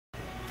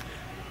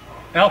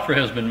Alfra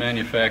has been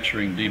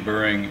manufacturing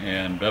deburring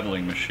and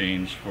beveling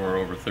machines for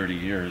over 30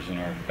 years in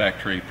our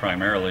factory,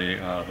 primarily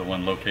the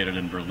one located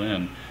in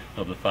Berlin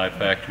of the 5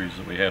 factories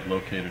that we have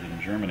located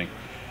in Germany.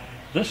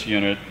 This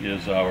unit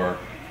is our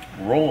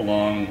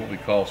roll-along, what we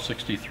call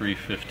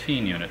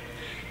 6315 unit.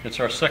 It's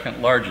our second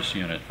largest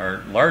unit.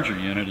 Our larger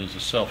unit is a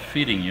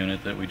self-feeding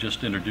unit that we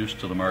just introduced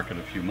to the market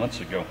a few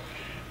months ago.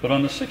 But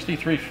on the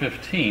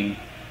 6315,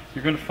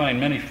 you're going to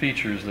find many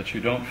features that you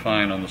don't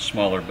find on the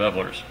smaller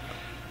bevelers.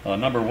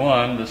 Number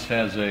one, this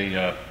has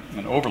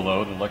an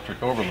overload,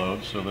 electric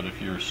overload, so that if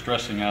you're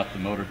stressing out the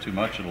motor too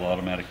much, it'll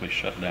automatically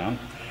shut down.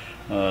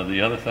 The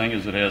other thing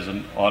is it has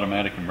an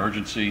automatic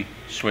emergency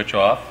switch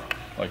off,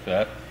 like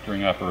that,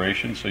 during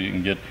operation, so you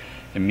can get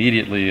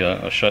immediately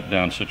a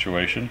shutdown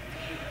situation.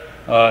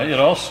 It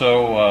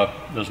also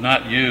does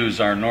not use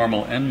our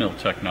normal end mill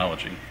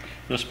technology.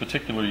 This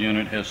particular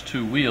unit has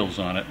 2 wheels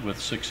on it with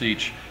 6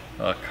 each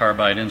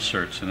carbide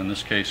inserts, and in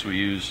this case we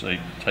use a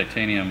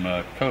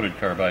titanium coated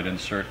carbide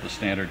insert, the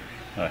standard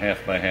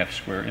 1/2 by 1/2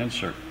 square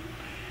insert.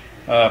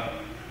 The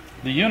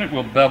unit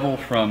will bevel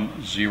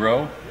from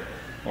 0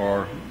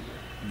 or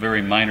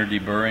very minor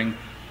deburring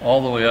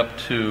all the way up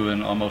to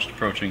and almost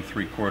approaching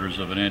 3/4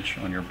 of an inch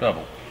on your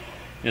bevel.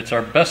 It's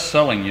our best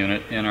selling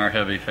unit in our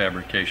heavy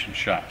fabrication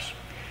shops.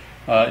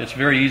 It's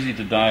very easy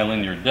to dial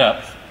in your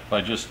depth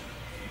by just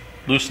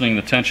loosening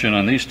the tension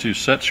on these 2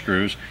 set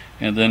screws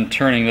and then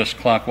turning this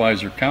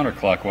clockwise or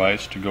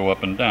counterclockwise to go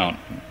up and down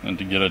and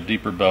to get a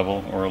deeper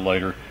bevel or a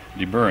lighter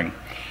deburring.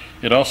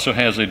 It also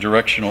has a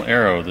directional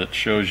arrow that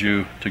shows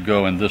you to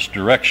go in this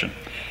direction.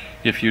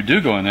 If you do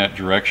go in that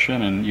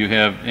direction and you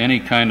have any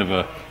kind of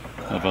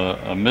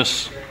a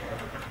miss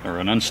or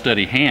an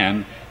unsteady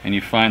hand and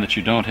you find that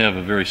you don't have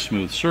a very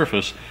smooth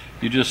surface,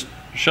 you just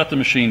shut the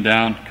machine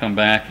down, come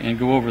back, and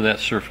go over that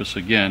surface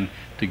again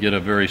to get a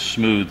very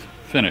smooth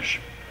finish.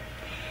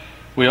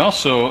 We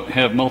also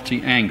have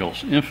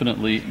multi-angles,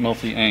 infinitely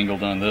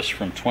multi-angled on this,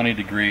 from 20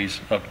 degrees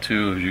up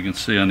to, as you can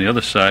see on the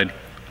other side,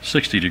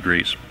 60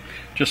 degrees.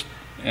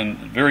 And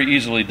very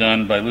easily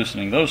done by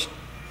loosening those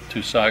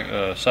 2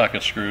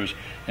 socket screws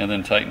and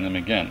then tighten them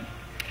again.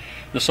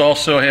 This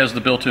also has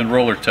the built-in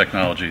roller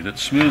technology that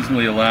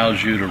smoothly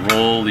allows you to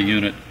roll the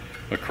unit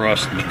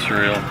across the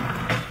material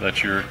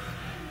that you're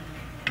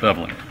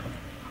beveling.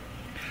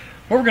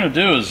 What we're going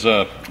to do is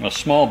a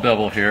small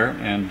bevel here,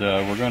 and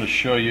we're going to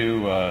show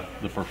you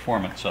the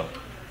performance of it.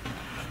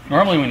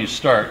 Normally when you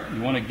start,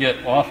 you want to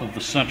get off of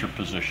the center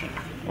position,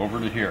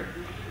 over to here.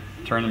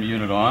 Turn the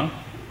unit on.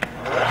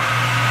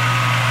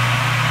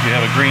 You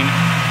have a green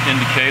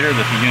indicator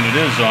that the unit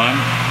is on.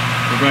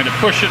 We're going to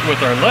push it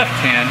with our left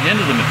hand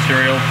into the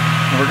material,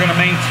 and we're going to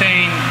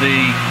maintain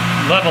the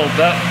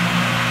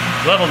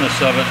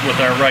levelness of it with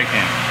our right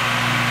hand.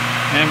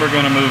 And we're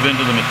going to move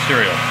into the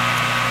material.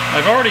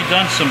 I've already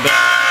done some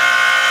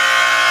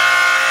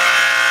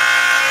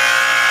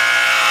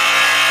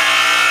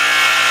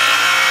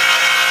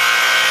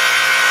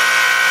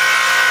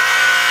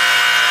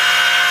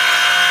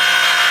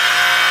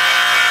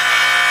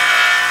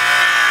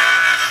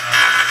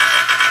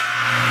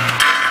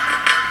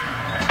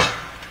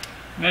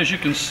as you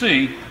can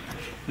see,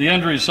 the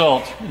end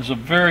result is a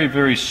very,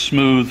 very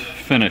smooth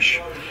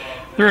finish.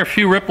 There are a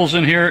few ripples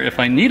in here. If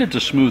I needed to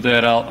smooth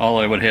that out, all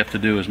I would have to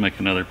do is make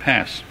another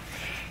pass.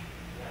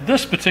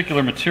 This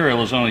particular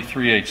material is only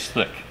 3/8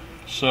 thick,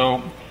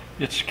 so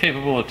it's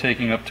capable of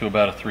taking up to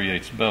about a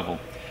 3/8 bevel.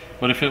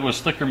 But if it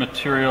was thicker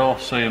material,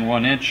 say in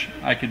 1 inch,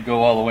 I could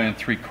go all the way in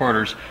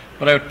 3/4,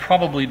 but I would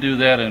probably do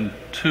that in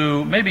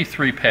 2, maybe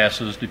 3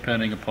 passes,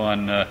 depending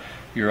upon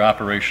your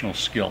operational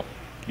skill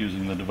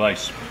using the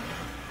device.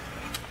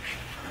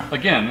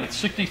 Again, it's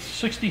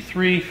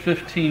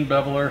 6315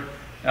 beveler,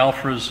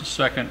 Alfra's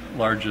second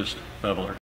largest beveler.